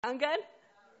Sound good?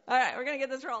 All right, we're going to get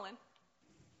this rolling.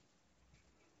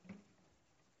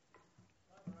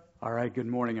 All right, good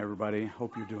morning, everybody.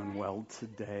 Hope you're doing well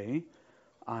today.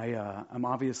 I'm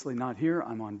obviously not here.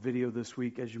 I'm on video this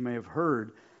week. As you may have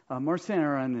heard, Marcy and I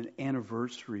are on an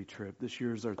anniversary trip. This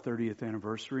year is our 30th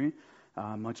anniversary,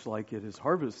 much like it is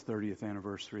Harvest's 30th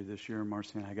anniversary this year.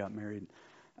 Marcy and I got married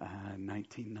in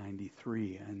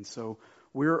 1993, and so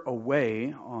we're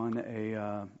away on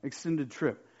a extended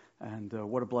trip. And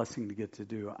what a blessing to get to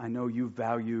do. I know you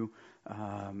value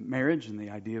marriage and the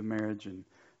idea of marriage, and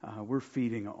we're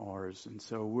feeding ours. And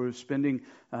so we're spending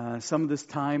some of this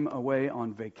time away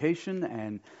on vacation,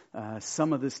 and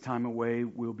some of this time away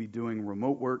we'll be doing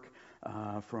remote work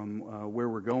from where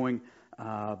we're going.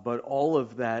 But all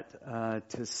of that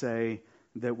to say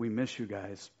that we miss you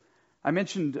guys. I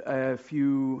mentioned a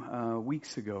few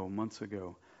months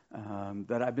ago,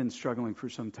 that I've been struggling for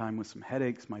some time with some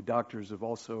headaches. My doctors have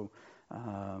also,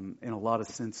 in a lot of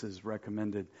senses,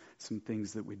 recommended some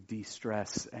things that would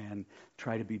de-stress and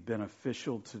try to be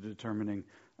beneficial to determining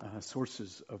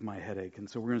sources of my headache. And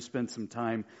so we're going to spend some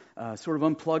time sort of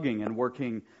unplugging and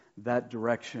working that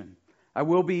direction. I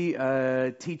will be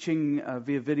teaching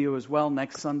via video as well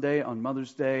next Sunday on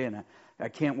Mother's Day, and I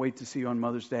can't wait to see you on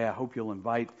Mother's Day. I hope you'll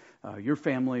invite your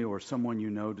family or someone you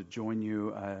know to join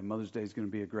you. Mother's Day is going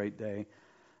to be a great day.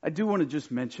 I do want to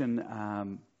just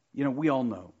mention, we all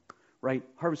know, right?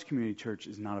 Harvest Community Church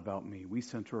is not about me. We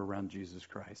center around Jesus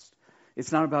Christ.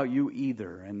 It's not about you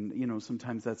either, and,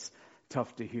 sometimes that's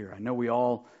tough to hear. I know we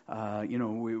all,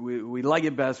 we like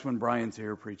it best when Brian's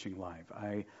here preaching live.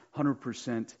 I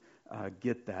 100%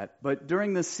 get that. But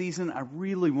during this season, I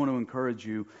really want to encourage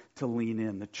you to lean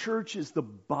in. The church is the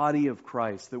body of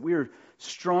Christ, that we are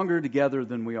stronger together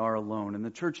than we are alone. And the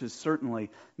church is certainly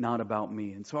not about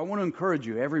me. And so I want to encourage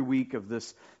you every week of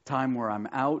this time where I'm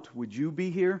out, would you be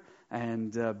here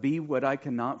and be what I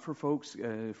cannot for folks,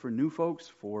 for new folks,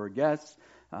 for guests,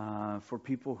 for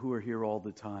people who are here all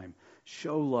the time.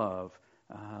 Show love,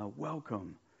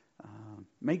 welcome.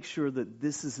 Make sure that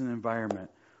this is an environment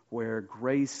where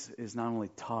grace is not only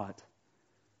taught,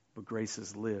 but grace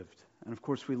is lived. And of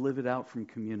course, we live it out from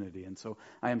community. And so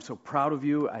I am so proud of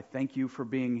you. I thank you for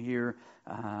being here.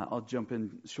 I'll jump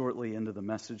in shortly into the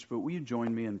message, but will you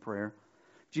join me in prayer?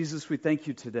 Jesus, we thank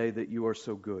you today that you are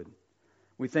so good.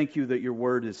 We thank you that your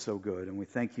word is so good. And we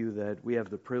thank you that we have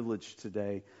the privilege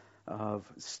today of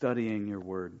studying your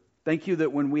word. Thank you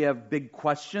that when we have big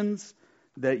questions,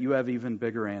 that you have even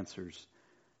bigger answers.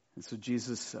 And so,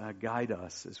 Jesus, guide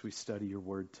us as we study your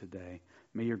word today.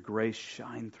 May your grace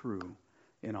shine through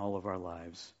in all of our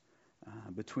lives.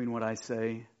 Between what I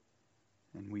say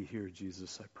and we hear,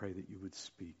 Jesus, I pray that you would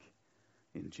speak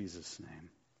in Jesus' name.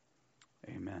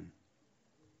 Amen.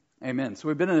 Amen. So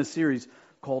we've been in a series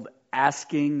called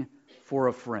Asking for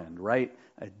a Friend, right?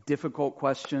 Difficult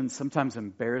questions, sometimes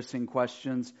embarrassing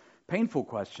questions, painful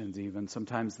questions even,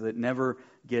 sometimes that never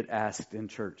get asked in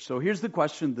church. So here's the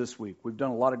question this week. We've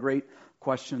done a lot of great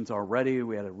questions already.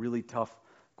 We had a really tough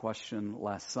question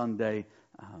last Sunday.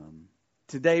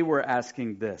 Today we're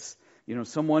asking this.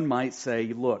 Someone might say,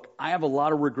 look, I have a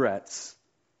lot of regrets.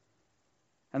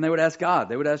 And they would ask God,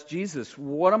 they would ask Jesus,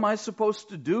 what am I supposed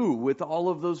to do with all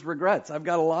of those regrets? I've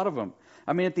got a lot of them.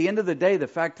 I mean, at the end of the day, the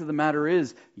fact of the matter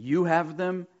is, you have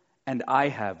them and I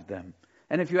have them.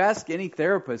 And if you ask any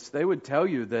therapist, they would tell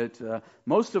you that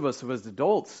most of us as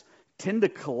adults tend to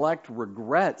collect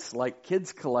regrets like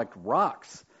kids collect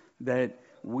rocks. That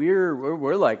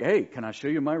we're like, hey, can I show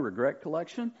you my regret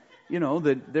collection?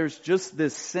 That there's just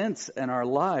this sense in our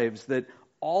lives that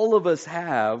all of us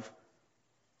have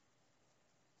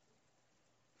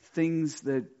things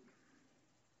that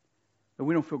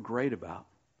we don't feel great about.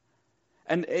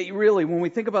 And really, when we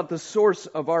think about the source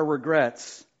of our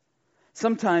regrets,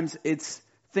 sometimes it's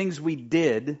things we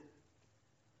did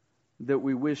that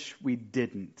we wish we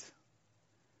didn't.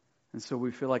 And so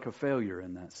we feel like a failure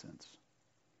in that sense.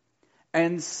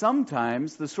 And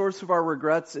sometimes the source of our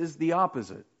regrets is the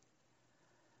opposite.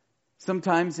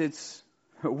 Sometimes it's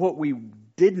what we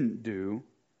didn't do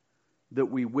that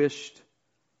we wished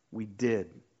we did.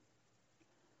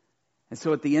 And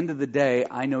so at the end of the day,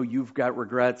 I know you've got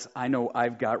regrets. I know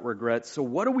I've got regrets. So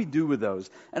what do we do with those?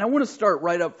 And I want to start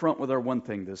right up front with our one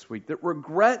thing this week, that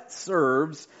regret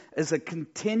serves as a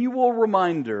continual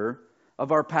reminder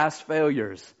of our past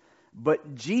failures.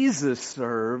 But Jesus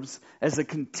serves as a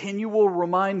continual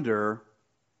reminder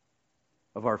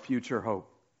of our future hope.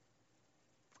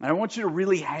 And I want you to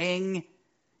really hang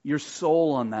your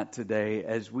soul on that today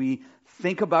as we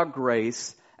think about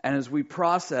grace and as we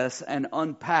process and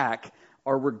unpack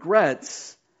our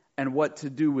regrets and what to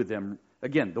do with them.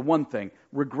 Again, the one thing,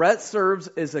 regret serves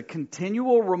as a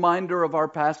continual reminder of our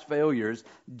past failures.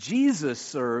 Jesus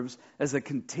serves as a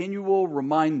continual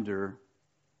reminder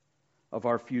of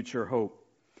our future hope.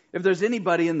 If there's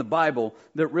anybody in the Bible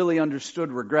that really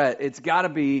understood regret, it's got to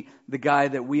be the guy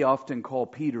that we often call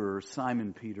Peter or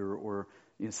Simon Peter or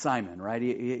Simon, right?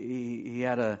 He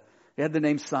had the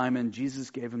name Simon.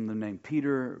 Jesus gave him the name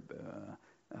Peter,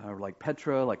 like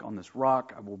Petra, like on this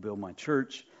rock I will build my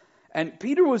church. And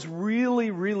Peter was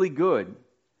really, really good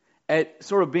at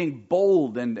sort of being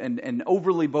bold and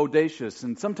overly bodacious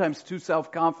and sometimes too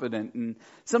self-confident. And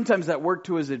sometimes that worked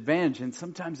to his advantage and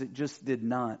sometimes it just did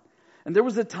not. And there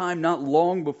was a time not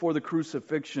long before the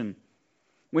crucifixion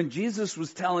when Jesus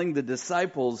was telling the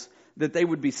disciples that they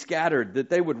would be scattered, that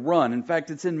they would run. In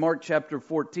fact, it's in Mark chapter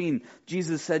 14.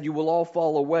 Jesus said, "You will all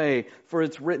fall away, for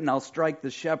it's written, I'll strike the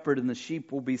shepherd and the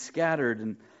sheep will be scattered.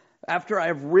 And after I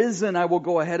have risen, I will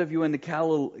go ahead of you into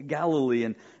Galilee."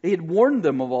 And he had warned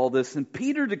them of all this. And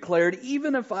Peter declared,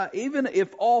 even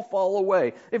if all fall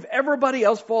away, if everybody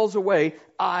else falls away,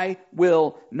 I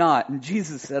will not. And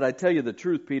Jesus said, "I tell you the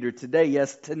truth, Peter, today,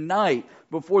 yes, tonight,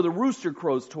 before the rooster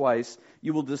crows twice,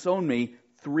 you will disown me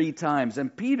 3 times.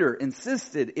 And Peter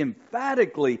insisted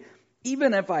emphatically,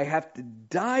 "Even if I have to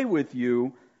die with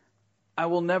you, I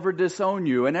will never disown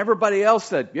you." And everybody else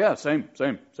said, "Yeah, same.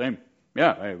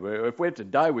 Yeah, if we have to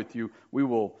die with you, we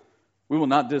will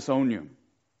not disown you."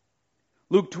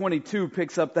 Luke 22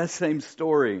 picks up that same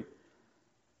story.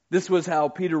 This was how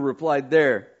Peter replied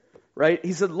there, right?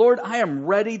 He said, "Lord, I am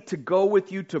ready to go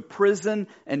with you to prison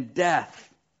and death."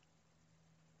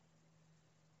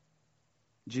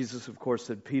 Jesus, of course,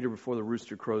 said, "Peter, before the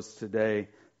rooster crows today,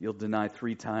 you'll deny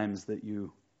 3 times that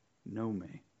you know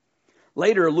me."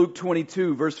 Later, Luke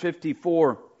 22, verse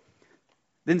 54,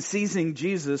 then seizing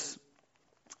Jesus,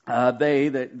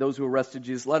 those who arrested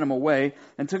Jesus, led him away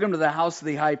and took him to the house of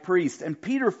the high priest. And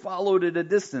Peter followed at a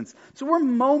distance. So we're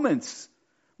moments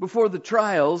before the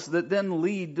trials that then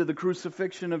lead to the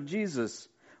crucifixion of Jesus.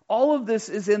 All of this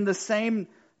is in the same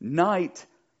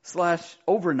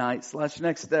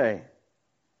night/overnight/next day.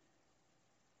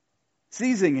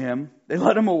 Seizing him, they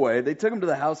led him away. They took him to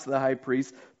the house of the high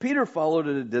priest. Peter followed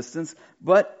at a distance.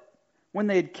 But when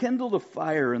they had kindled a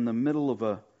fire in the middle of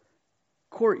a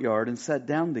courtyard and sat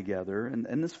down together,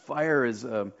 and this fire is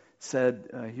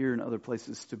said here in other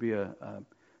places to be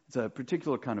it's a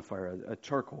particular kind of fire, a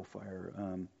charcoal fire,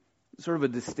 sort of a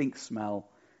distinct smell,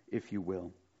 if you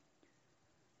will.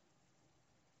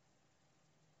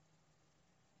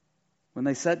 When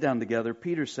they sat down together,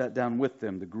 Peter sat down with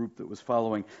them, the group that was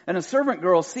following. And a servant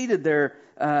girl seated there,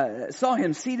 saw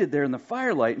him seated there in the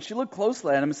firelight, and she looked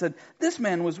closely at him and said, "This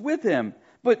man was with him."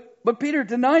 But Peter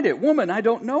denied it. "Woman, I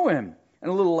don't know him."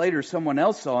 And a little later, someone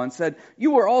else saw and said,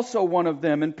 "You are also one of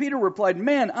them." And Peter replied,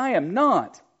 "Man, I am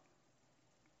not."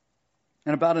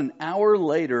 And about an hour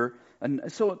later,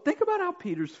 and so think about how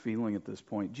Peter's feeling at this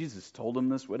point. Jesus told him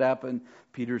this would happen.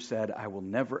 Peter said, "I will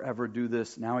never ever do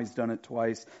this." Now he's done it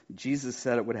twice. Jesus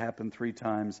said it would happen 3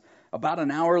 times. About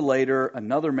an hour later,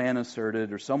 another man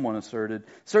asserted, or someone asserted,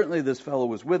 "Certainly this fellow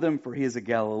was with him, for he is a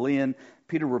Galilean."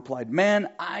 Peter replied,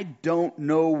 "Man, I don't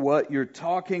know what you're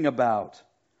talking about."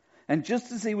 And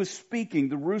just as he was speaking,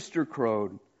 the rooster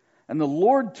crowed. And the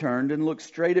Lord turned and looked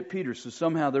straight at Peter. So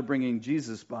somehow they're bringing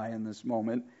Jesus by in this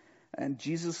moment. And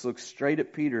Jesus looked straight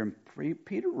at Peter. And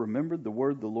Peter remembered the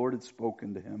word the Lord had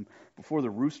spoken to him. "Before the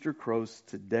rooster crows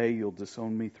today, you'll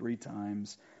disown me 3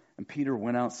 times. And Peter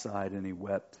went outside and he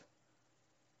wept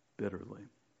bitterly.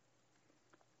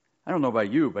 I don't know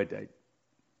about you, but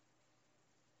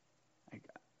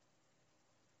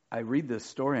I read this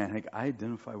story and I think I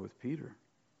identify with Peter.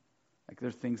 Like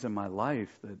there's things in my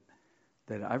life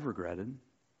that I've regretted,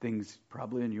 things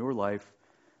probably in your life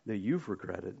that you've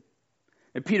regretted.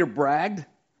 And Peter bragged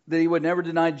that he would never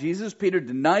deny Jesus. Peter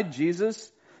denied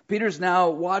Jesus. Peter's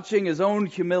now watching his own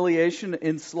humiliation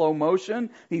in slow motion.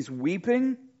 He's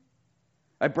weeping.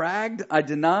 I bragged, I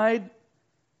denied.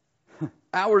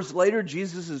 Hours later,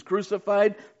 Jesus is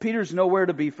crucified. Peter's nowhere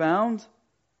to be found.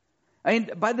 I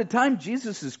mean, by the time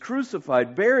Jesus is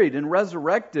crucified, buried, and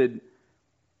resurrected,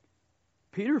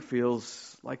 Peter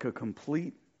feels like a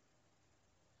complete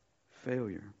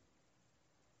failure.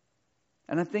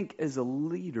 And I think as a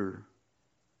leader,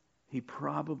 he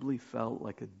probably felt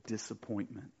like a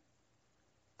disappointment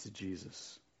to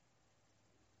Jesus.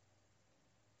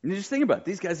 And you just think about it.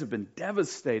 These guys have been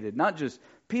devastated, not just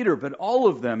Peter, but all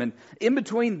of them. And in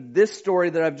between this story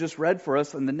that I've just read for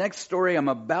us and the next story I'm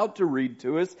about to read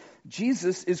to us,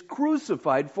 Jesus is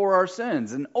crucified for our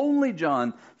sins. And only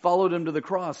John followed him to the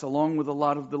cross along with a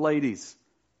lot of the ladies.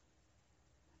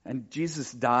 And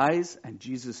Jesus dies, and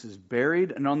Jesus is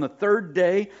buried, and on the third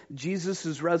day, Jesus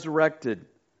is resurrected.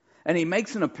 And he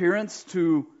makes an appearance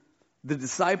to the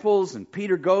disciples, and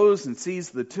Peter goes and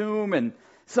sees the tomb, and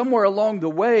somewhere along the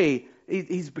way,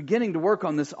 he's beginning to work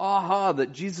on this aha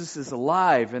that Jesus is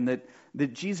alive, and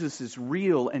that Jesus is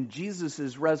real, and Jesus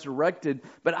is resurrected.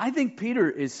 But I think Peter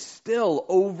is still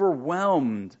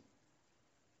overwhelmed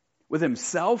with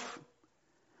himself,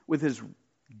 with his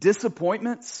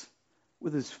disappointments,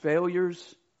 with his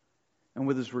failures, and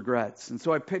with his regrets. And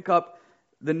so I pick up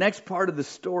the next part of the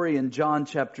story in John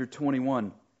chapter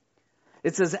 21.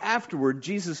 It says, afterward,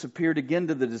 Jesus appeared again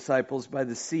to the disciples by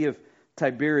the Sea of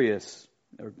Tiberias,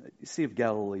 or Sea of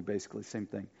Galilee, basically, same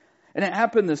thing. And it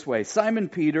happened this way. Simon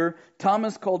Peter,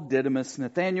 Thomas called Didymus,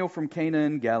 Nathanael from Cana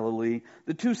in Galilee,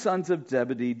 the two sons of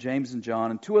Zebedee, James and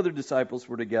John, and two other disciples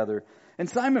were together. And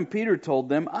Simon Peter told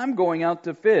them, I'm going out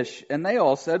to fish. And they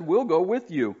all said, we'll go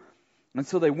with you. And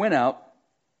so they went out,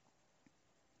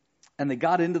 and they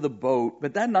got into the boat,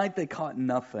 but that night they caught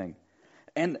nothing.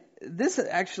 And this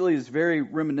actually is very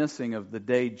reminiscing of the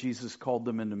day Jesus called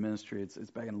them into ministry.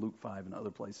 It's back in Luke 5 and other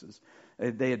places.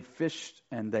 They had fished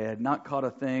and they had not caught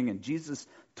a thing, and Jesus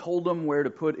told them where to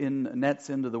put in nets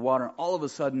into the water. And all of a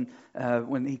sudden,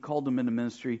 when he called them into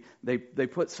ministry, they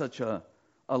put such a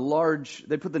large,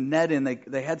 they put the net in,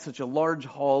 they had such a large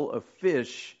haul of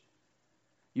fish.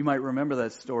 You might remember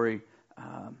that story.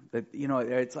 That, you know,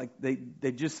 it's like they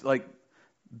just like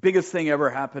biggest thing ever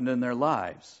happened in their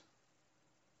lives.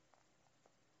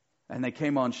 And they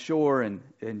came on shore, and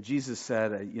Jesus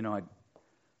said, you know,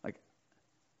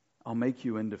 I'll make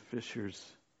you into fishers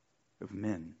of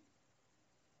men.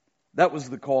 That was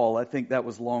the call. I think that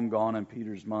was long gone in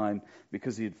Peter's mind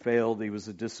because he had failed. He was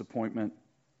a disappointment.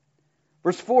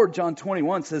 Verse 4, John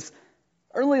 21 says,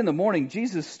 early in the morning,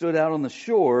 Jesus stood out on the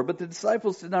shore, but the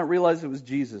disciples did not realize it was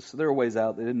Jesus. So they were a ways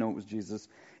out. They didn't know it was Jesus.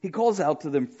 He calls out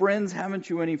to them, friends, haven't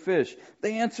you any fish?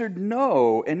 They answered,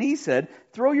 no. And he said,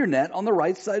 throw your net on the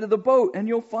right side of the boat and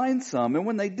you'll find some. And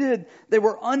when they did, they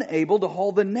were unable to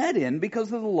haul the net in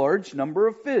because of the large number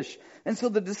of fish. And so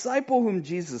the disciple whom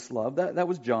Jesus loved, that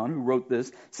was John who wrote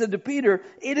this, said to Peter,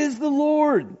 it is the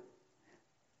Lord.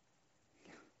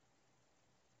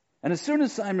 And as soon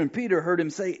as Simon Peter heard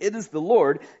him say, it is the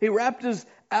Lord, he wrapped his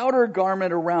outer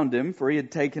garment around him, for he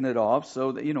had taken it off.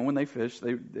 So that, you know, when they fished,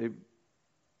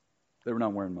 they were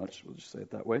not wearing much. We'll just say it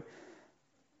that way.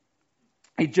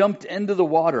 He jumped into the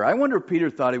water. I wonder if Peter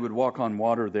thought he would walk on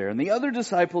water there. And the other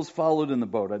disciples followed in the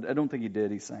boat. I don't think he did.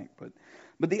 He sank.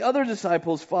 But the other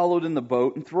disciples followed in the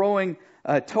boat and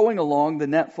towing along the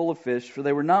net full of fish, for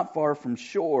they were not far from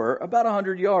shore, about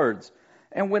 100 yards.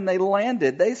 And when they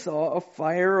landed, they saw a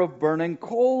fire of burning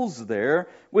coals there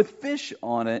with fish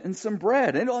on it and some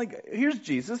bread. And like, here's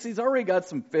Jesus. He's already got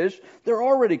some fish. They're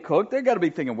already cooked. They've got to be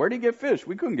thinking, where do you get fish?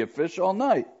 We couldn't get fish all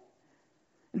night.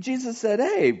 And Jesus said,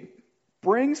 hey,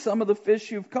 bring some of the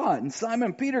fish you've caught. And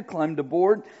Simon Peter climbed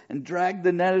aboard and dragged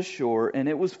the net ashore, and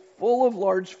it was full of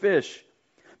large fish.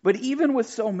 But even with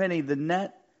so many, the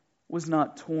net was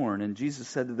not torn. And Jesus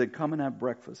said to them, come and have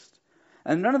breakfast.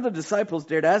 And none of the disciples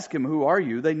dared ask him, who are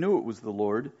you? They knew it was the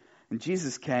Lord. And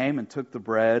Jesus came and took the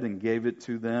bread and gave it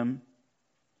to them.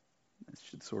 That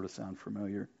should sort of sound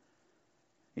familiar.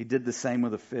 He did the same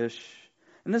with the fish.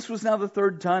 And this was now the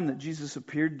third time that Jesus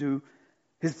appeared to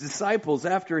his disciples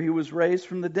after he was raised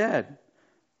from the dead.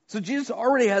 So Jesus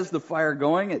already has the fire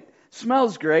going. It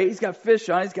smells great. He's got fish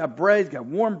on. He's got bread. He's got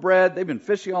warm bread. They've been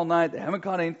fishing all night. They haven't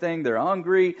caught anything. They're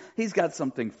hungry. He's got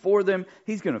something for them.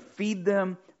 He's going to feed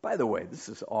them. By the way, this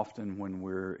is often when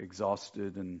we're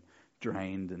exhausted and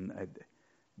drained, and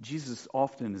Jesus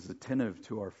often is attentive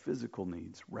to our physical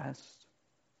needs, rest,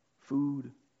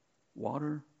 food,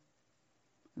 water,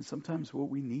 and sometimes what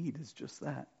we need is just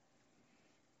that.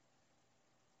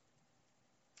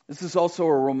 This is also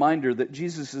a reminder that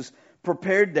Jesus is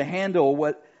prepared to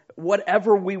handle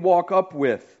whatever we walk up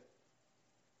with.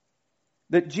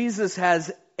 That Jesus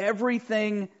has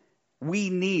everything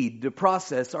we need to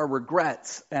process our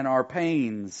regrets and our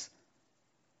pains.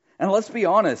 And let's be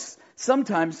honest,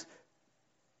 sometimes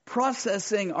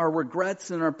processing our regrets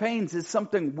and our pains is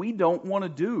something we don't want to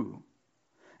do.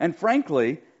 And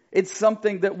frankly, it's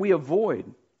something that we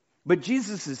avoid. But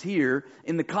Jesus is here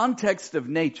in the context of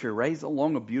nature, right? He's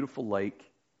along a beautiful lake.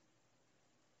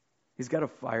 He's got a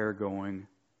fire going.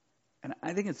 And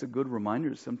I think it's a good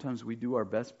reminder sometimes we do our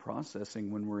best processing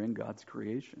when we're in God's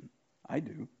creation. I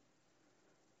do.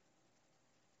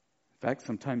 In fact,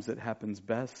 sometimes it happens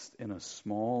best in a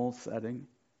small setting,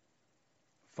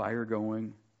 fire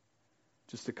going,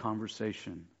 just a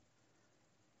conversation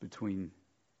between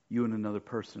you and another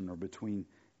person, or between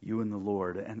You and the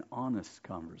Lord, an honest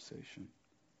conversation.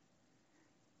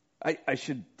 I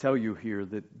should tell you here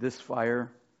that this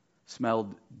fire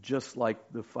smelled just like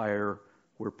the fire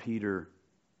where Peter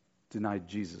denied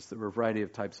Jesus. There were a variety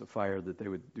of types of fire that they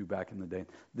would do back in the day.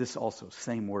 This also,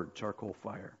 same word, charcoal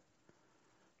fire.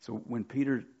 So when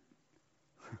Peter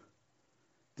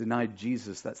denied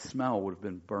Jesus, that smell would have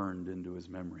been burned into his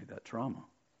memory, that trauma.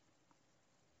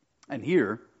 And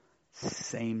here,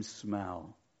 same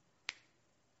smell.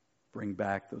 Bring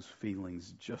back those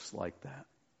feelings just like that.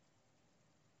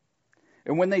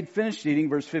 And when they'd finished eating,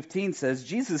 verse 15 says,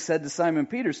 Jesus said to Simon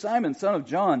Peter, Simon, son of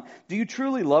John, do you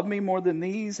truly love me more than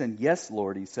these? And yes,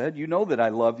 Lord, he said, you know that I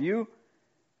love you.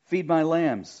 Feed my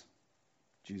lambs,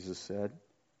 Jesus said.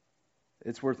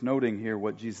 It's worth noting here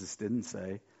what Jesus didn't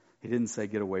say. He didn't say,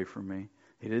 get away from me.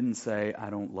 He didn't say, I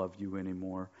don't love you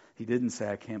anymore. He didn't say,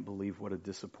 I can't believe what a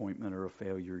disappointment or a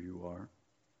failure you are.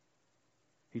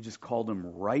 He just called him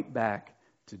right back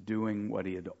to doing what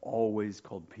he had always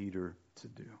called Peter to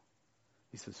do.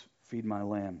 He says, feed my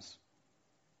lambs.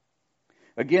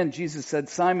 Again, Jesus said,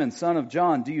 Simon, son of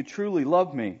John, do you truly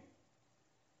love me?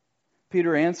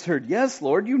 Peter answered, yes,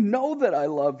 Lord, you know that I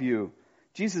love you.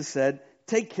 Jesus said,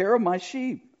 take care of my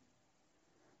sheep.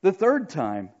 The third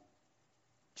time,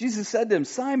 Jesus said to him,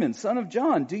 Simon, son of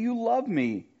John, do you love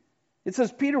me? It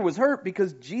says Peter was hurt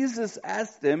because Jesus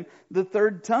asked him the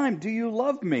third time, do you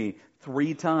love me?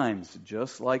 3 times,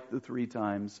 just like the 3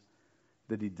 times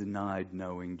that he denied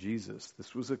knowing Jesus.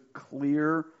 This was a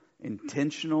clear,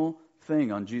 intentional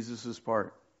thing on Jesus'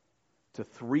 part to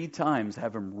 3 times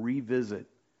have him revisit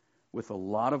with a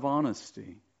lot of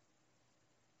honesty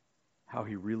how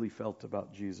he really felt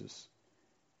about Jesus.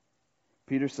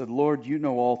 Peter said, Lord, you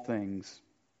know all things.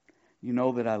 You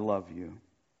know that I love you.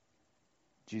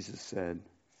 Jesus said,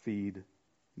 feed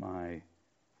my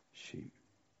sheep.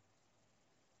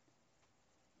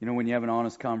 You know, when you have an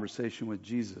honest conversation with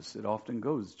Jesus, it often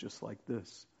goes just like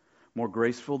this. More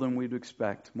graceful than we'd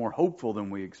expect, more hopeful than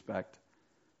we expect,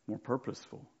 more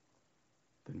purposeful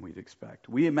than we'd expect.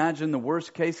 We imagine the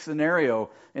worst case scenario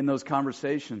in those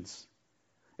conversations.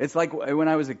 It's like when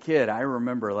I was a kid, I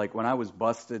remember like when I was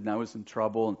busted and I was in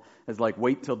trouble, and it's like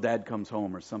wait till dad comes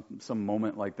home or some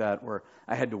moment like that where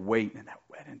I had to wait, and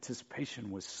that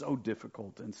anticipation was so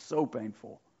difficult and so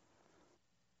painful.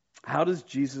 How does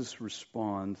Jesus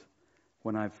respond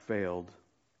when I've failed?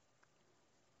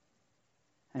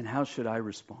 And how should I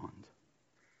respond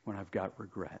when I've got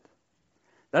regret?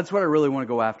 That's what I really want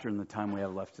to go after in the time we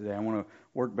have left today. I want to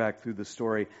work back through the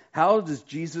story. How does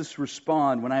Jesus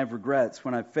respond when I have regrets,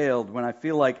 when I've failed, when I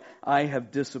feel like I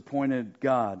have disappointed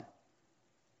God?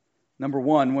 Number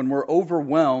 1, when we're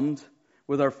overwhelmed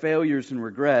with our failures and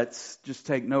regrets, just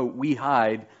take note, we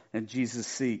hide and Jesus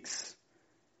seeks.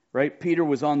 Right? Peter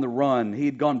was on the run. He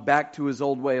had gone back to his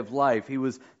old way of life. He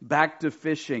was back to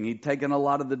fishing. He'd taken a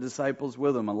lot of the disciples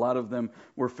with him. A lot of them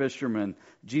were fishermen.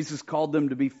 Jesus called them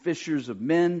to be fishers of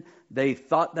men. They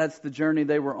thought that's the journey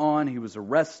they were on. He was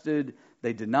arrested.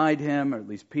 They denied him, or at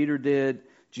least Peter did.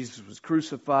 Jesus was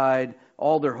crucified.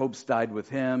 All their hopes died with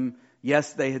him.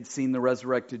 Yes, they had seen the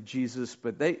resurrected Jesus,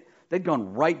 but they'd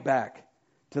gone right back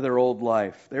to their old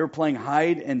life. They were playing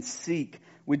hide and seek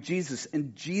with Jesus.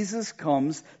 And Jesus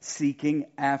comes seeking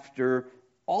after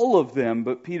all of them,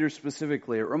 but Peter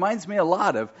specifically. It reminds me a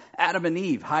lot of Adam and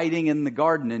Eve hiding in the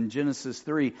garden in Genesis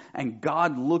 3, and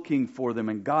God looking for them,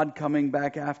 and God coming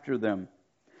back after them.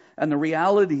 And the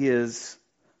reality is,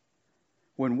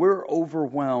 when we're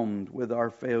overwhelmed with our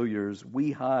failures,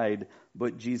 we hide,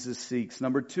 but Jesus seeks.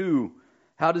 Number 2,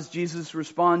 how does Jesus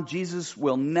respond? Jesus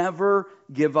will never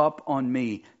give up on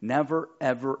me. Never,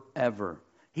 ever, ever.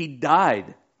 He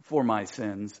died for my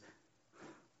sins.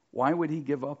 Why would he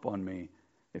give up on me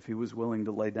if he was willing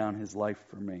to lay down his life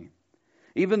for me?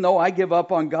 Even though I give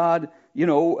up on God,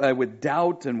 with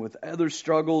doubt and with other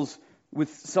struggles, with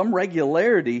some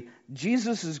regularity,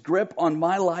 Jesus' grip on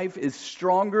my life is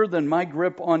stronger than my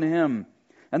grip on him.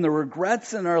 And the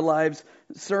regrets in our lives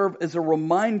serve as a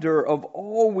reminder of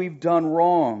all we've done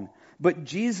wrong. But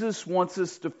Jesus wants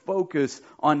us to focus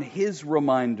on his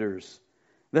reminders.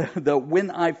 The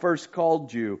when I first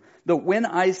called you, the when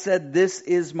I said this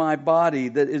is my body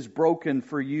that is broken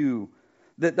for you,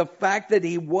 that the fact that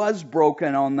he was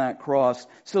broken on that cross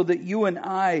so that you and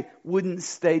I wouldn't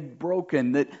stay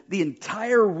broken, that the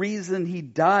entire reason he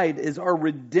died is our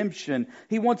redemption.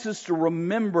 He wants us to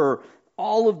remember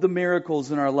all of the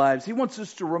miracles in our lives. He wants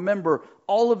us to remember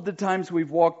all of the times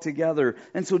we've walked together.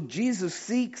 And so Jesus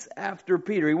seeks after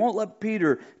Peter. He won't let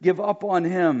Peter give up on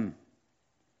him.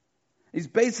 He's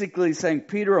basically saying,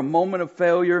 Peter, a moment of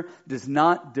failure does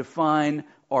not define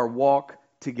our walk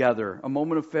together. A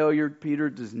moment of failure, Peter,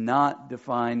 does not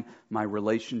define my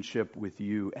relationship with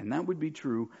you. And that would be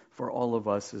true for all of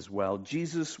us as well.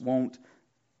 Jesus won't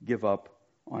give up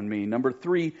on me. Number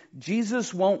 3,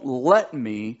 Jesus won't let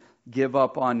me give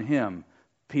up on him.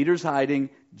 Peter's hiding,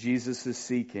 Jesus is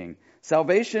seeking.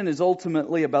 Salvation is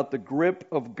ultimately about the grip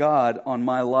of God on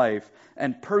my life,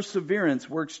 and perseverance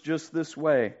works just this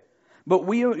way. But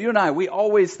you and I, we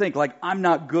always think like, I'm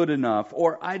not good enough,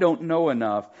 or I don't know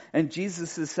enough. And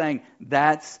Jesus is saying,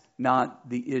 that's not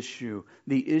the issue.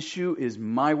 The issue is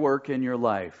my work in your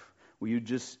life.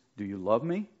 Do you love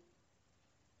me?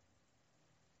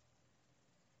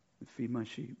 Feed my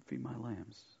sheep, feed my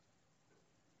lambs.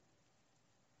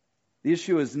 The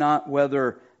issue is not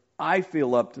whether I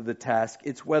feel up to the task,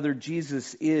 it's whether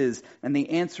Jesus is. And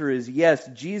the answer is yes,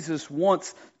 Jesus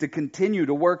wants to continue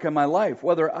to work in my life,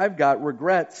 whether I've got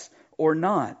regrets or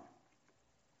not.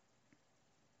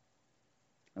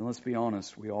 And let's be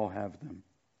honest, we all have them.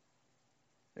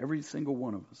 Every single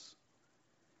one of us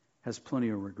has plenty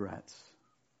of regrets.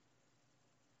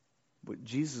 But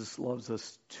Jesus loves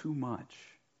us too much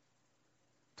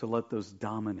to let those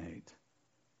dominate,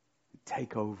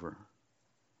 take over,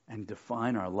 and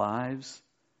define our lives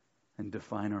and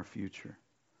define our future.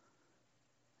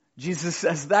 Jesus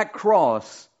says that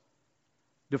cross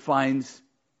defines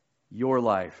your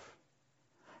life.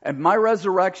 And my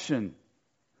resurrection,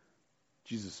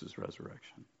 Jesus'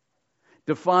 resurrection,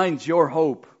 defines your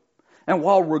hope. And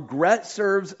while regret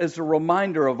serves as a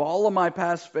reminder of all of my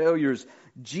past failures,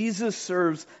 Jesus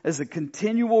serves as a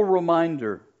continual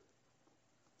reminder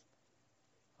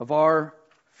of our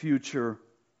future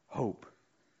hope.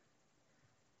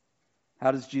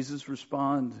 How does Jesus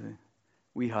respond?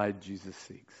 We hide, Jesus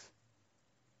seeks.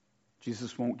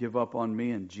 Jesus won't give up on me,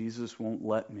 and Jesus won't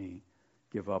let me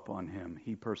give up on him.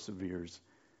 He perseveres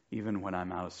even when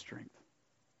I'm out of strength.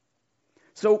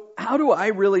 So how do I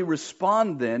really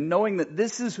respond then, knowing that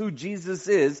this is who Jesus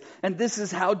is and this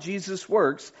is how Jesus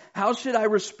works? How should I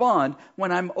respond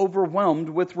when I'm overwhelmed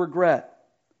with regret?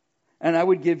 And I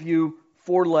would give you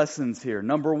 4 lessons here.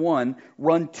 Number 1,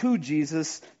 run to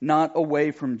Jesus, not away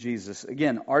from Jesus.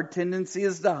 Again, our tendency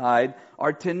is to hide.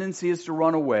 Our tendency is to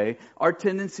run away. Our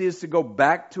tendency is to go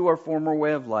back to our former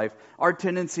way of life. Our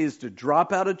tendency is to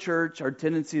drop out of church. Our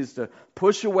tendency is to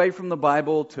push away from the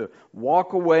Bible, to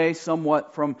walk away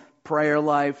somewhat from prayer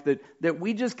life, that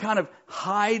we just kind of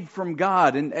hide from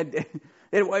God. And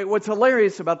what's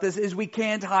hilarious about this is we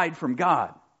can't hide from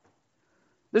God.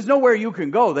 There's nowhere you can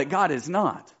go that God is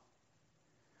not.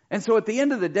 And so at the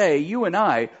end of the day, you and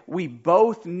I, we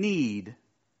both need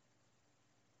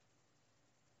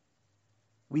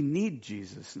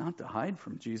Jesus, not to hide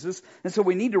from Jesus. And so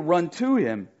we need to run to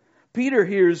him. Peter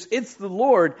hears, it's the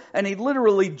Lord, and he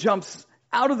literally jumps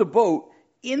out of the boat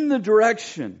in the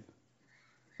direction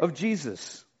of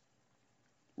Jesus.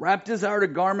 Wrapped his outer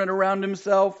garment around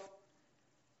himself,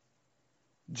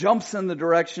 jumps in the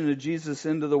direction of Jesus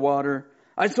into the water.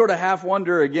 I sort of half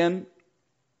wonder again,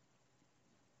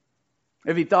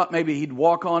 if he thought maybe he'd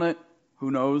walk on it, who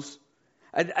knows?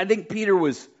 I think Peter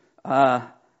was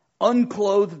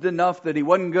unclothed enough that he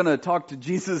wasn't going to talk to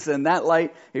Jesus in that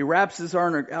light. He wraps his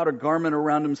outer garment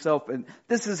around himself, and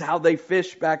this is how they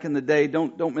fished back in the day.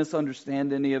 Don't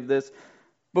misunderstand any of this.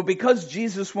 But because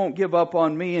Jesus won't give up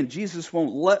on me and Jesus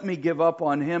won't let me give up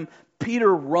on him,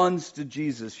 Peter runs to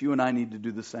Jesus. You and I need to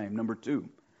do the same. Number 2,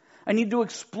 I need to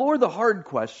explore the hard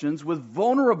questions with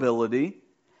vulnerability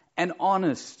and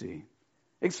honesty.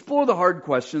 Explore the hard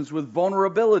questions with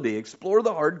vulnerability. Explore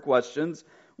the hard questions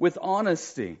with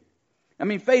honesty. I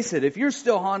mean, face it, if you're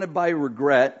still haunted by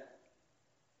regret,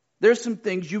 there's some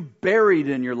things you've buried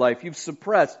in your life, you've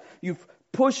suppressed, you've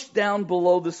pushed down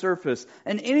below the surface.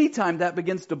 And anytime that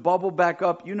begins to bubble back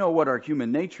up, you know what our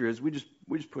human nature is. We just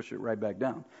push it right back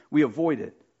down. We avoid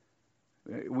it.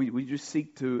 We just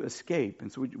seek to escape.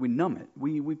 And so we numb it.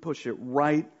 We push it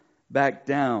right back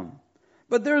down.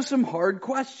 But there are some hard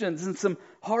questions and some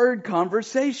hard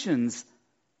conversations.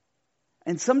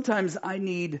 And sometimes I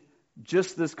need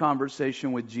just this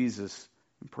conversation with Jesus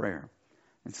in prayer.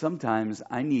 And sometimes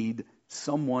I need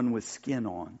someone with skin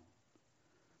on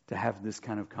to have this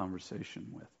kind of conversation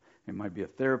with. It might be a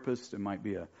therapist. It might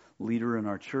be a leader in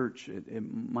our church. It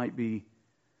might be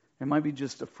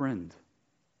just a friend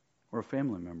or a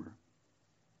family member.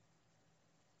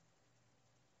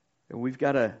 And we've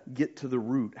got to get to the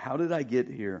root. How did I get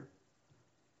here?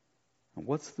 And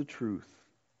what's the truth?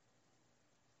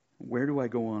 Where do I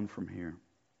go on from here?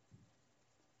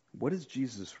 What does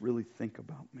Jesus really think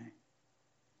about me?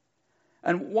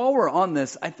 And while we're on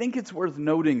this, I think it's worth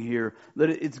noting here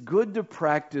that it's good to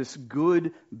practice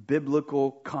good biblical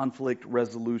conflict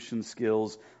resolution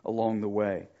skills along the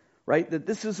way, right? That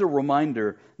this is a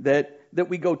reminder that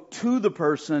we go to the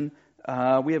person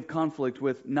we have conflict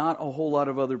with, not a whole lot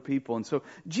of other people. And so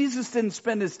Jesus didn't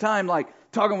spend his time like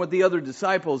talking with the other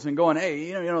disciples and going, hey,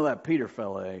 you know that Peter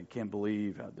fella, I can't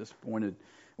believe how disappointed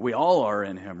we all are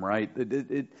in him, right?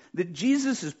 That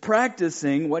Jesus is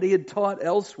practicing what he had taught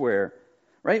elsewhere.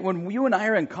 Right? When you and I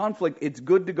are in conflict, it's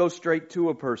good to go straight to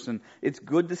a person. It's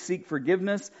good to seek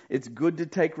forgiveness. It's good to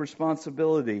take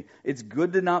responsibility. It's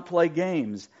good to not play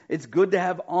games. It's good to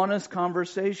have honest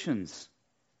conversations.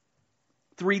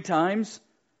 3 times,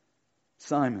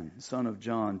 Simon, son of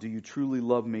John, do you truly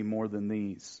love me more than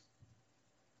these?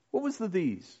 What was the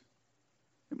these?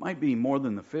 It might be more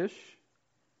than the fish.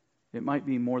 It might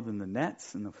be more than the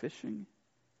nets and the fishing,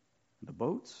 the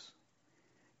boats.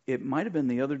 It might have been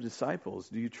the other disciples.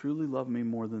 Do you truly love me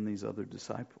more than these other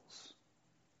disciples?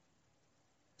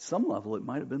 Some level, it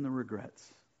might have been the regrets.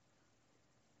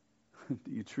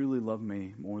 Do you truly love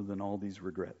me more than all these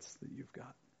regrets that you've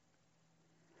got?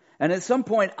 And at some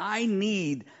point, I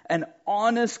need an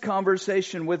honest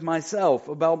conversation with myself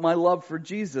about my love for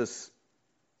Jesus.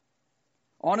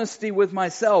 Honesty with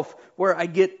myself where I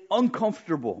get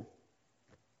uncomfortable.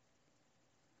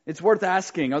 It's worth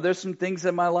asking, are there some things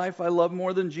in my life I love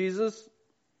more than Jesus?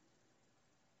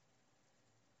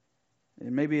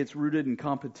 And maybe it's rooted in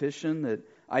competition, that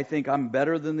I think I'm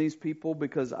better than these people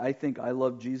because I think I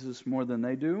love Jesus more than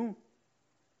they do.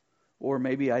 Or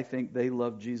maybe I think they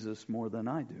love Jesus more than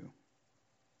I do.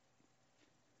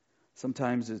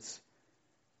 Sometimes it's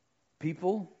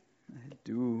people.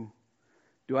 Do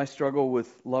I struggle with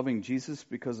loving Jesus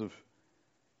because of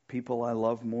people I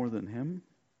love more than him?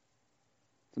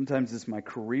 Sometimes it's my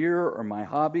career or my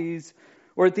hobbies.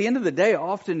 Or at the end of the day,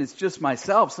 often it's just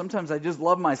myself. Sometimes I just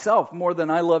love myself more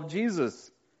than I love Jesus.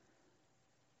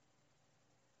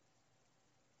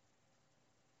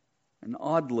 And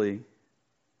oddly,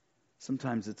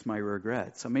 sometimes it's my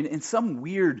regrets. I mean, in some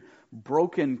weird,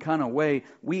 broken kind of way,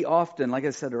 we often, like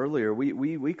I said earlier,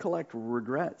 we collect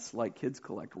regrets like kids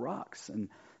collect rocks. And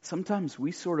sometimes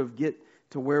we sort of get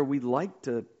to where we like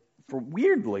to,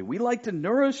 we like to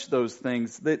nourish those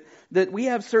things, that we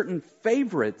have certain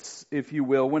favorites, if you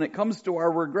will, when it comes to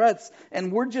our regrets,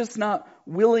 and we're just not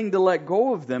willing to let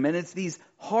go of them. And it's these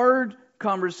hard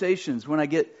conversations when I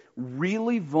get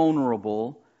really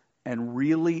vulnerable and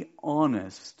really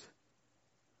honest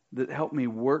that help me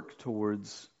work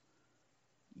towards,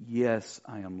 yes,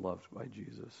 I am loved by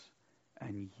Jesus,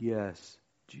 and yes,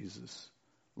 Jesus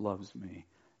loves me,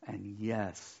 and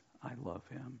yes, I love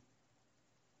him.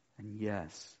 And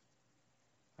yes,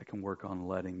 I can work on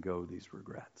letting go these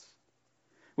regrets.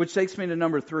 Which takes me to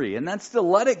number 3, and that's to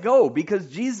let it go because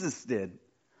Jesus did.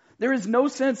 There is no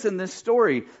sense in this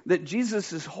story that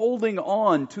Jesus is holding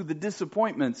on to the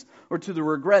disappointments or to the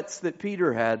regrets that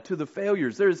Peter had, to the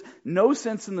failures. There is no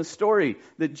sense in the story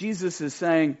that Jesus is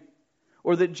saying,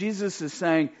 you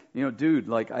know, dude,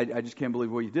 like, I just can't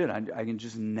believe what you did. I can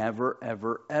just never,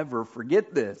 ever, ever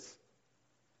forget this.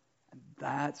 And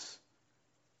that's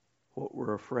what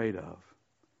we're afraid of,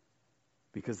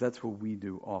 because that's what we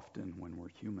do often when we're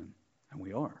human, and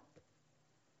we are.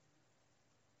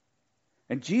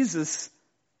 And Jesus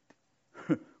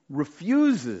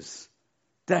refuses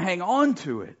to hang on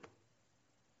to it.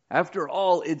 After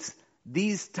all, it's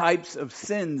these types of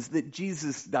sins that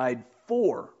Jesus died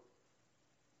for.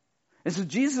 And so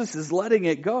Jesus is letting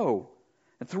it go.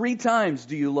 And 3 times,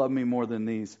 do you love me more than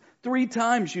these? 3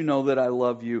 times you know that I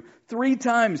love you. 3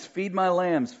 times, feed my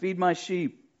lambs, feed my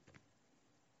sheep.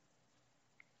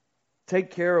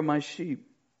 Take care of my sheep.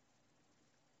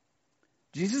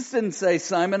 Jesus didn't say,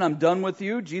 Simon, I'm done with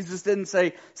you. Jesus didn't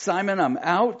say, Simon, I'm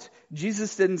out.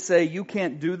 Jesus didn't say, you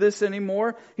can't do this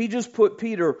anymore. He just put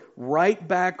Peter right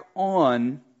back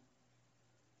on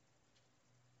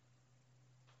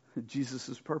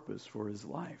Jesus' purpose for his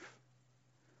life.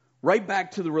 Right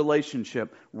back to the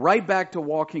relationship, right back to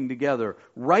walking together,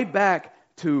 right back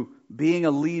to being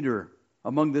a leader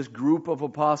among this group of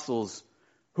apostles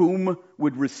whom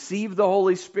would receive the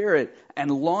Holy Spirit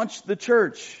and launch the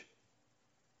church.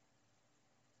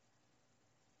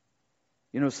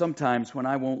 You know, sometimes when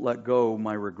I won't let go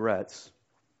my regrets,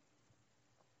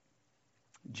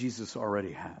 Jesus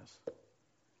already has.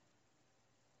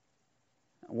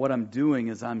 What I'm doing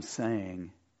is I'm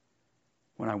saying,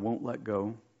 when I won't let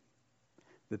go,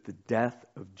 that the death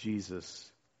of Jesus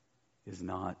is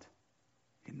not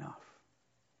enough.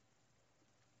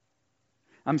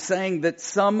 I'm saying that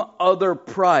some other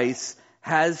price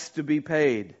has to be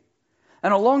paid.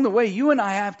 And along the way, you and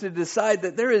I have to decide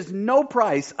that there is no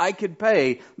price I could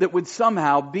pay that would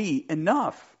somehow be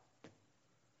enough.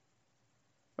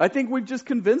 I think we've just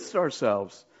convinced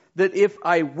ourselves that if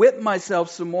I whip myself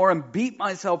some more and beat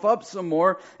myself up some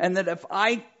more, and that if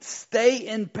I stay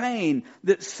in pain,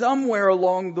 that somewhere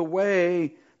along the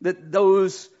way, that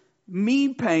those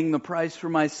me paying the price for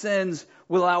my sins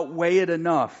will outweigh it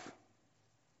enough.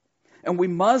 And we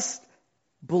must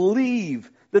believe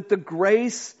that the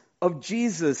grace of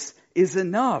Jesus is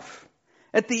enough.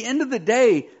 At the end of the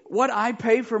day, what I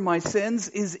pay for my sins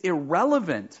is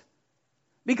irrelevant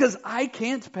because I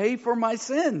can't pay for my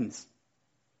sins.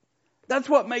 That's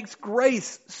what makes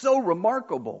grace so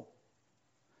remarkable.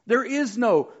 There is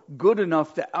no good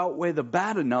enough to outweigh the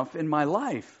bad enough in my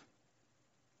life.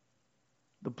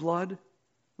 The blood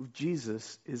of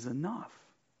Jesus is enough.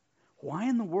 Why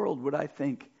in the world would I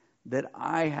think that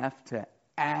I have to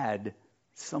add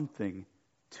something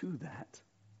to that?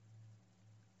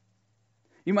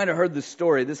 You might have heard this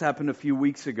story. This happened a few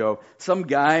weeks ago. Some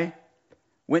guy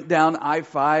went down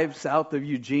I-5 south of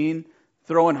Eugene,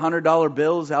 throwing $100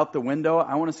 bills out the window.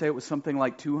 I want to say it was something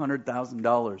like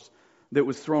 $200,000 that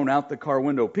was thrown out the car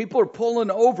window. People are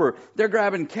pulling over. They're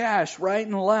grabbing cash right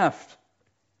and left.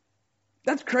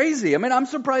 That's crazy. I mean, I'm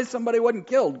surprised somebody wasn't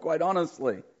killed, quite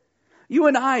honestly. You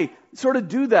and I sort of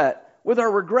do that with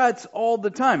our regrets all the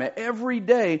time. Every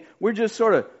day, we're just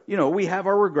sort of, we have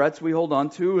our regrets we hold on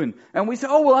to, and we say,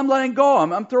 oh, well, I'm letting go.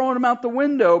 I'm throwing them out the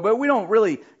window, but we don't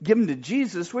really give them to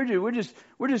Jesus. We're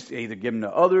just either giving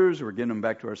them to others or we're giving them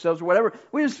back to ourselves or whatever.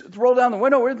 We just roll down the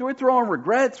window. We're throwing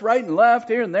regrets right and left,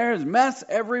 here and there. There's mess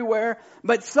everywhere.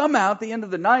 But somehow, at the end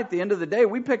of the night, the end of the day,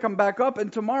 we pick them back up,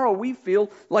 and tomorrow we feel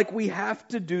like we have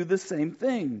to do the same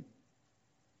thing.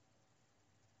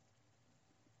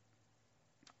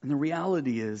 And the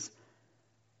reality is,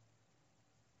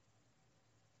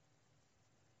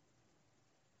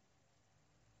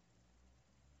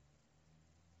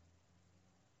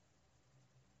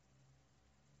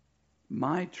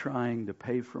 my trying to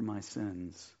pay for my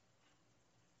sins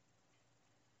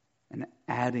and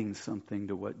adding something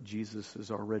to what Jesus has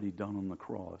already done on the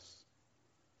cross,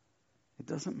 it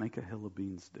doesn't make a hill of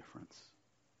beans difference,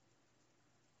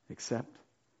 except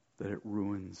that it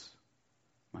ruins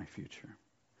my future.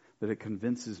 That it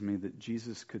convinces me that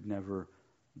Jesus could never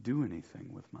do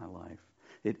anything with my life.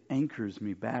 It anchors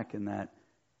me back in that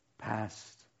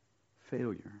past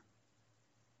failure.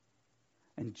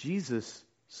 And Jesus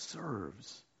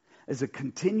serves as a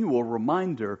continual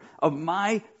reminder of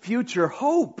my future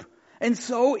hope. And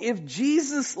so if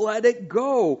Jesus let it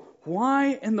go,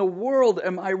 why in the world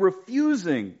am I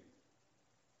refusing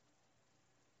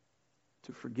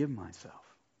to forgive myself?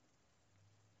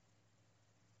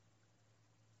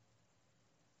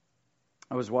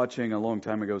 I was watching a long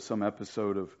time ago some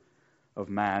episode of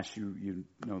MASH. You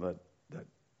know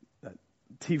that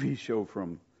TV show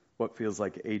from what feels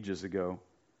like ages ago.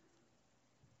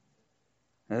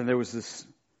 And there was this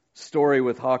story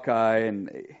with Hawkeye,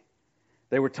 and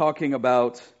they were talking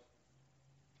about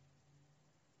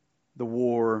the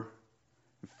war,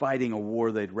 fighting a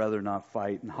war they'd rather not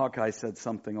fight. And Hawkeye said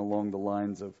something along the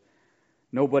lines of,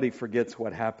 "Nobody forgets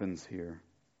what happens here.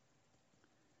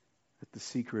 But the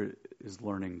secret is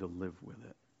learning to live with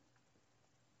it."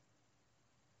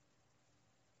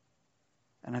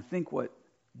 And I think what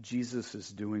Jesus is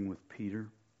doing with Peter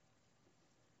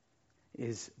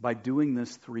is by doing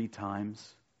this 3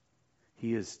 times,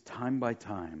 he is time by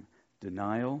time,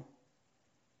 denial,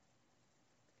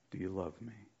 do you love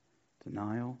me?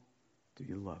 Denial, do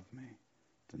you love me?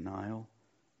 Denial,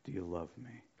 do you love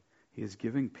me? He is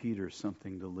giving Peter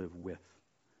something to live with,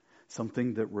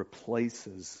 something that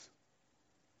replaces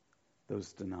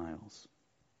those denials.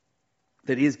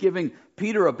 That he is giving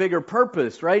Peter a bigger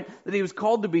purpose, right? That he was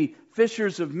called to be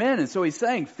fishers of men. And so he's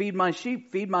saying, feed my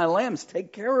sheep, feed my lambs,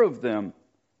 take care of them.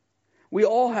 We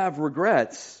all have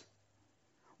regrets.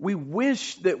 We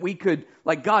wish that we could,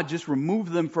 like God, just remove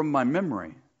them from my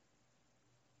memory.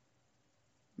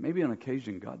 Maybe on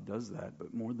occasion God does that,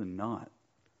 but more than not,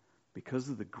 because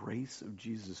of the grace of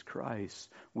Jesus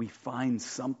Christ, we find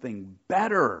something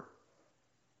better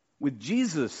with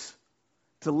Jesus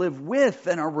to live with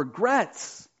than our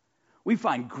regrets. We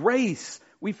find grace,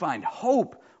 we find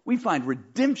hope, we find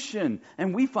redemption,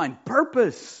 and we find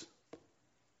purpose.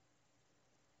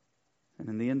 And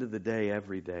in the end of the day,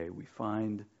 every day, we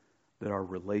find that our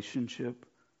relationship,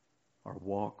 our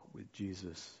walk with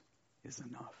Jesus is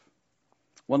enough.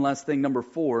 One last thing, number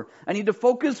 4. I need to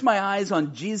focus my eyes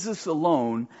on Jesus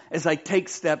alone as I take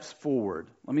steps forward.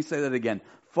 Let me say that again.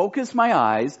 focus my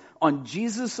eyes on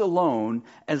Jesus alone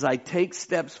as I take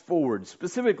steps forward,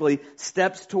 specifically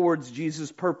steps towards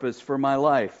Jesus' purpose for my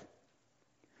life.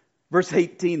 Verse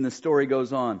 18, the story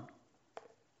goes on.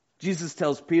 Jesus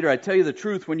tells Peter, I tell you the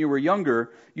truth, when you were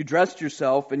younger, you dressed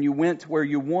yourself and you went where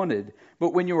you wanted.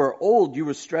 But when you are old, you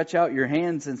will stretch out your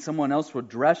hands and someone else will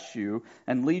dress you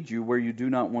and lead you where you do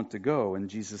not want to go.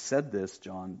 And Jesus said this,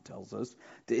 John tells us,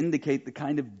 to indicate the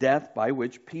kind of death by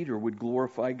which Peter would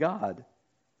glorify God.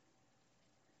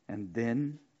 And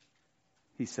then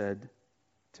he said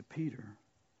to Peter,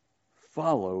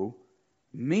 follow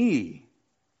me.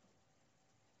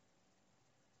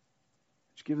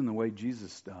 Given the way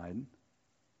Jesus died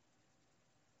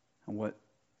and what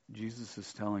Jesus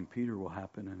is telling Peter will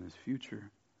happen in his future,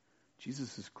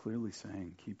 Jesus is clearly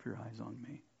saying, keep your eyes on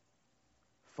me.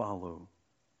 Follow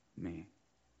me.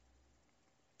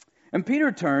 And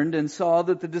Peter turned and saw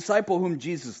that the disciple whom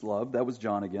Jesus loved, that was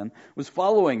John again, was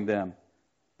following them.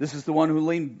 This is the one who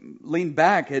leaned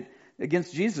back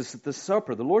against Jesus at the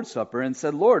supper, the Lord's Supper, and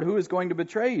said, Lord, who is going to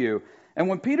betray you? And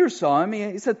when Peter saw him,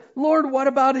 he said, Lord, what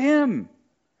about him?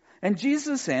 And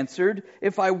Jesus answered,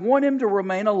 if I want him to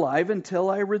remain alive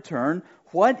until I return,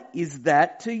 what is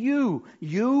that to you?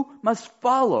 You must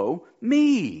follow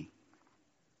me.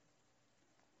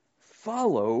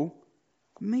 Follow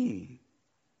me.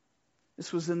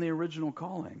 This was in the original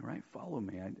calling, right? Follow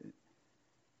me.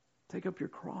 Take up your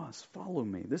cross. Follow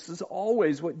me. This is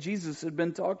always what Jesus had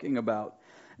been talking about.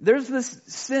 There's this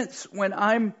sense when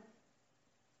I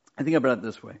think about it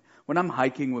this way. When I'm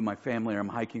hiking with my family or I'm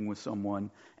hiking with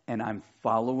someone and I'm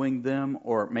following them,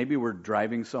 or maybe we're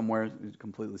driving somewhere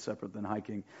completely separate than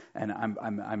hiking, and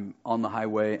I'm on the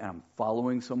highway and I'm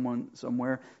following someone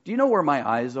somewhere. Do you know where my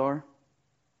eyes are?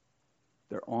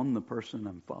 They're on the person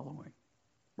I'm following,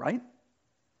 right?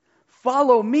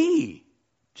 Follow me,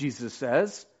 Jesus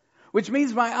says, which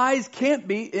means my eyes can't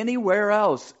be anywhere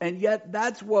else. And yet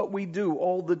that's what we do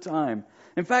all the time.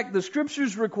 In fact, the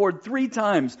scriptures record 3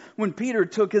 times when Peter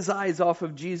took his eyes off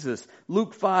of Jesus.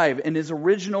 Luke 5, in his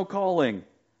original calling.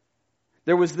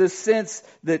 There was this sense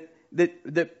that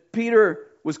Peter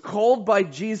was called by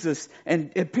Jesus.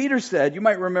 And Peter said, you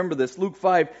might remember this, Luke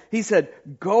 5, he said,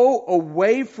 go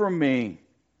away from me.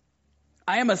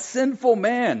 I am a sinful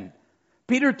man.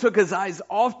 Peter took his eyes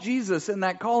off Jesus in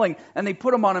that calling and they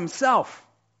put him on himself.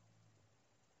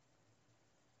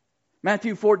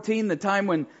 Matthew 14, the time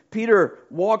when Peter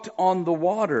walked on the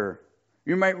water.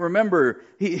 You might remember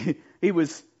he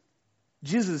was,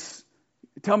 Jesus,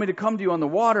 tell me to come to you on the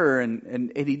water,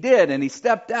 and he did, and he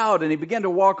stepped out and he began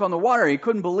to walk on the water. He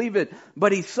couldn't believe it,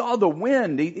 but he saw the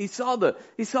wind, he saw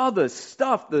the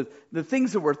stuff, the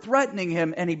things that were threatening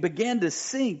him, and he began to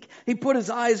sink. He put his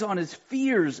eyes on his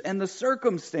fears and the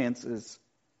circumstances.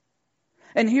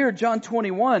 And here, John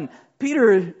 21,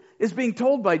 Peter is being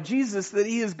told by Jesus that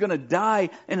he is going to die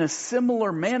in a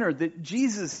similar manner that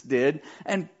Jesus did.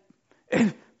 And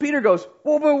Peter goes,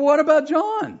 well, but what about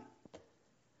John?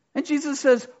 And Jesus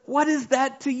says, what is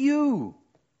that to you?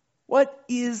 What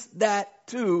is that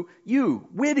to you?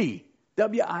 Witty.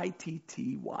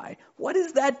 W-I-T-T-Y. What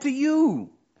is that to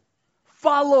you?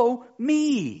 Follow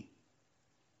me.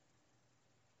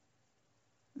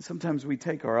 Sometimes we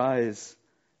take our eyes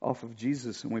off of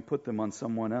Jesus and we put them on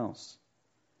someone else.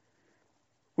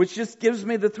 Which just gives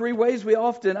me the 3 ways we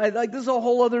often, this is a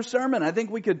whole other sermon. I think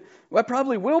I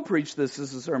probably will preach this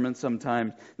as a sermon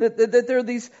sometime. That there are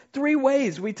these 3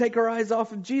 ways we take our eyes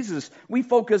off of Jesus. We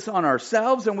focus on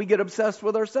ourselves and we get obsessed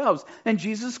with ourselves. And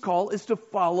Jesus' call is to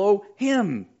follow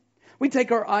Him. We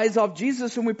take our eyes off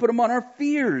Jesus and we put them on our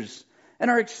fears and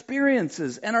our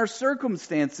experiences and our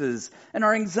circumstances and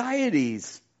our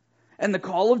anxieties. And the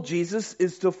call of Jesus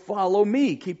is to follow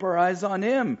me. Keep our eyes on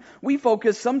Him. We take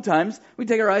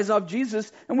our eyes off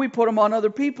Jesus and we put them on other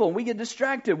people. We get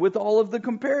distracted with all of the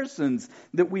comparisons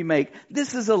that we make.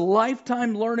 This is a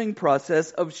lifetime learning process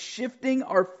of shifting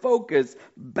our focus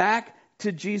back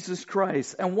to Jesus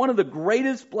Christ. And one of the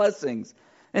greatest blessings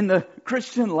in the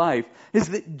Christian life is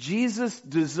that Jesus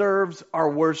deserves our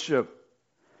worship.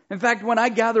 In fact, when I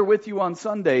gather with you on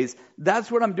Sundays, that's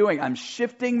what I'm doing. I'm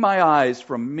shifting my eyes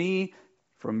from me,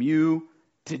 from you,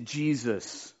 to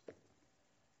Jesus.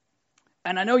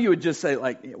 And I know you would just say,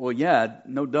 well, yeah,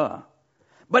 no duh.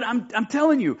 But I'm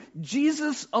telling you,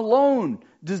 Jesus alone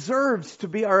deserves to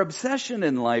be our obsession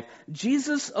in life.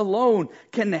 Jesus alone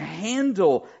can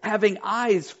handle having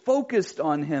eyes focused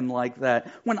on Him like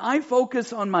that. When I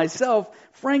focus on myself,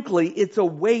 frankly, it's a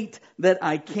weight that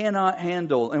I cannot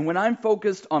handle. And when I'm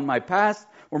focused on my past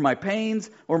or my pains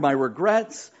or my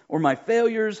regrets or my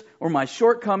failures or my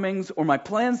shortcomings or my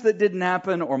plans that didn't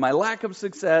happen or my lack of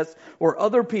success or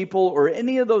other people or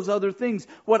any of those other things.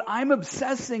 What I'm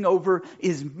obsessing over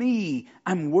is me.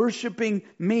 I'm worshiping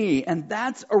me. And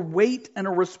that's a weight and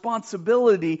a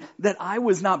responsibility that I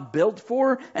was not built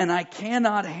for and I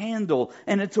cannot handle.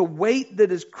 And it's a weight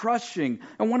that is crushing.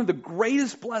 And one of the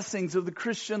greatest blessings of the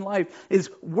Christian life is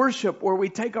worship, where we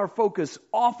take our focus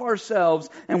off ourselves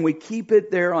and we keep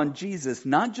it there on Jesus.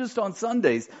 Not just on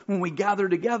Sundays when we gather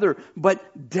together,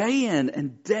 but day in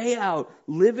and day out,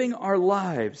 living our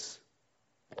lives.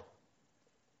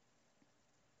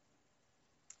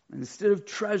 Instead of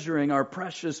treasuring our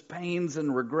precious pains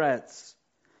and regrets,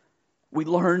 we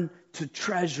learn to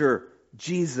treasure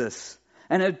Jesus.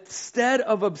 And instead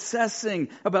of obsessing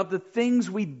about the things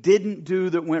we didn't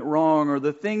do that went wrong or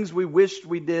the things we wished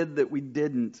we did that we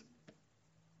didn't,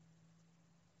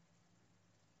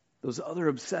 those other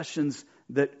obsessions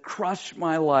that crush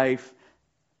my life,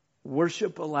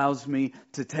 worship allows me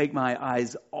to take my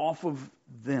eyes off of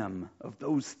them, of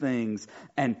those things,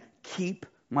 and keep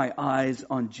my eyes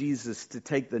on Jesus to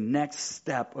take the next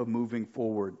step of moving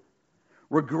forward.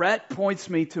 Regret points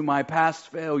me to my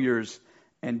past failures,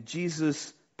 and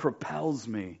Jesus propels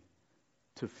me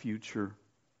to future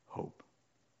hope.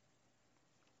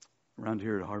 Around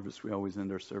here at Harvest, we always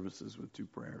end our services with 2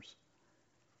 prayers.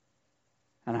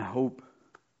 And I hope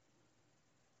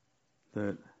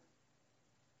that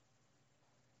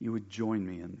you would join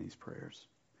me in these prayers.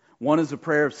 One is a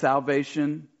prayer of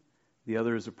salvation. The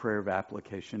other is a prayer of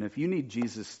application. If you need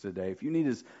Jesus today, if you need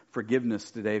His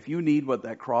forgiveness today, if you need what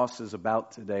that cross is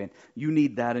about today, and you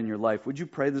need that in your life, would you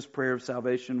pray this prayer of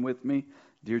salvation with me?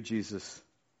 Dear Jesus,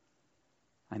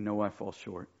 I know I fall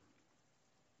short,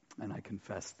 and I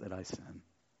confess that I sin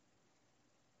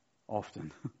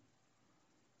often.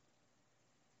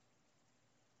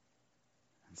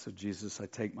 And so, Jesus, I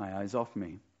take my eyes off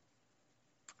me,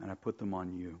 and I put them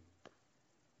on you.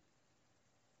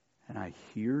 And I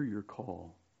hear your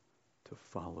call to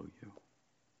follow you.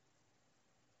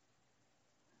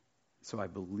 So I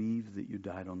believe that you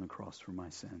died on the cross for my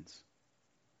sins.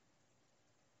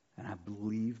 And I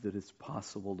believe that it's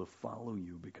possible to follow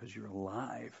you because you're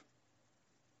alive.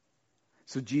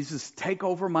 So Jesus, take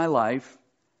over my life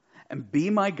and be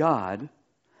my God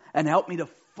and help me to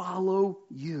follow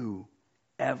you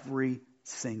every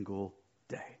single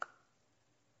day.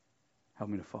 Help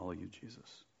me to follow you,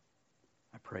 Jesus.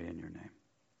 I pray in your name.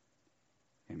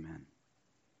 Amen.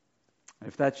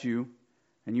 If that's you,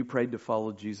 and you prayed to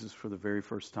follow Jesus for the very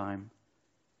first time,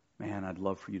 man, I'd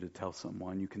love for you to tell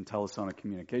someone. You can tell us on a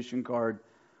communication card.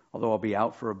 Although I'll be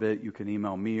out for a bit, you can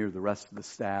email me or the rest of the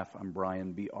staff. I'm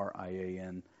Brian,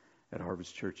 B-R-I-A-N, at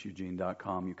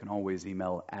harvestchurcheugene.com. You can always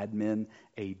email admin,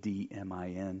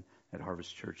 A-D-M-I-N, at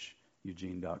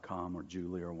harvestchurcheugene.com, or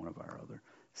Julie or one of our other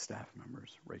staff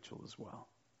members, Rachel as well.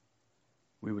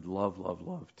 We would love, love,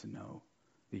 love to know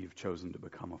that you've chosen to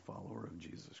become a follower of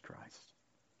Jesus Christ.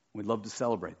 We'd love to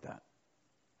celebrate that.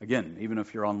 Again, even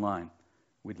if you're online,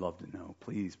 we'd love to know.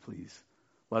 Please, please,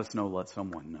 let us know, let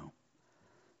someone know.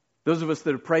 Those of us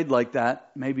that have prayed like that,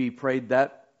 maybe prayed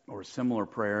that or a similar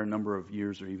prayer a number of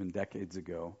years or even decades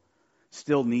ago,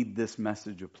 still need this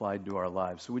message applied to our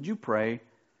lives. So would you pray,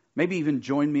 maybe even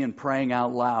join me in praying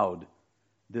out loud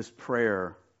this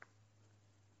prayer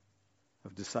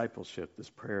of discipleship,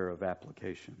 this prayer of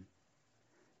application.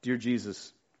 Dear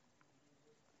Jesus,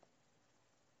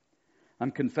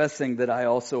 I'm confessing that I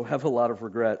also have a lot of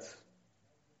regrets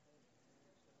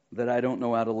that I don't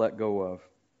know how to let go of.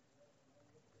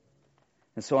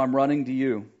 And so I'm running to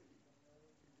you.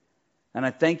 And I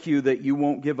thank you that you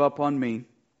won't give up on me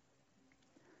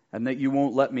and that you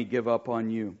won't let me give up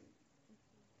on you.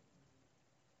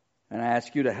 And I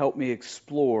ask you to help me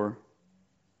explore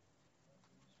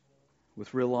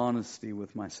with real honesty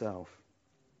with myself.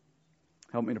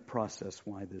 Help me to process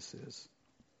why this is.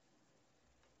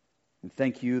 And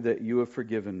thank you that you have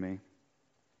forgiven me.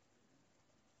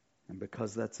 And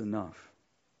because that's enough,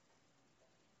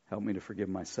 help me to forgive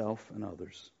myself and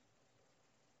others.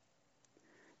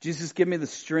 Jesus, give me the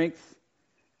strength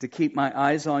to keep my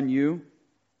eyes on you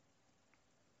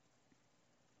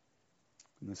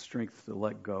and the strength to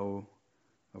let go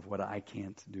of what I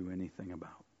can't do anything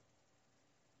about.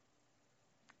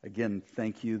 Again,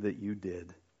 thank you that you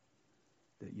did,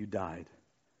 that you died,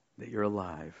 that you're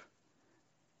alive,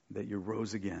 that you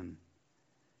rose again,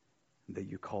 that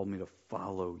you called me to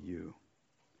follow you.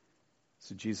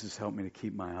 So Jesus, help me to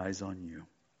keep my eyes on you.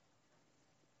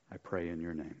 I pray in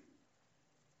your name.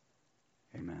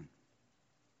 Amen.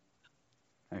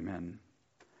 Amen.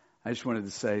 I just wanted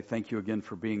to say thank you again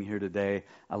for being here today.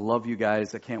 I love you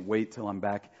guys. I can't wait till I'm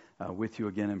back with you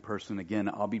again in person. Again,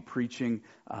 I'll be preaching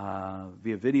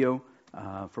via video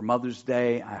for Mother's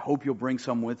Day. I hope you'll bring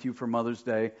some with you for Mother's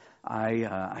Day.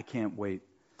 I can't wait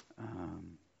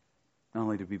not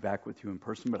only to be back with you in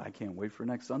person, but I can't wait for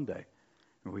next Sunday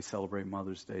when we celebrate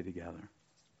Mother's Day together.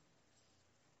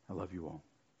 I love you all.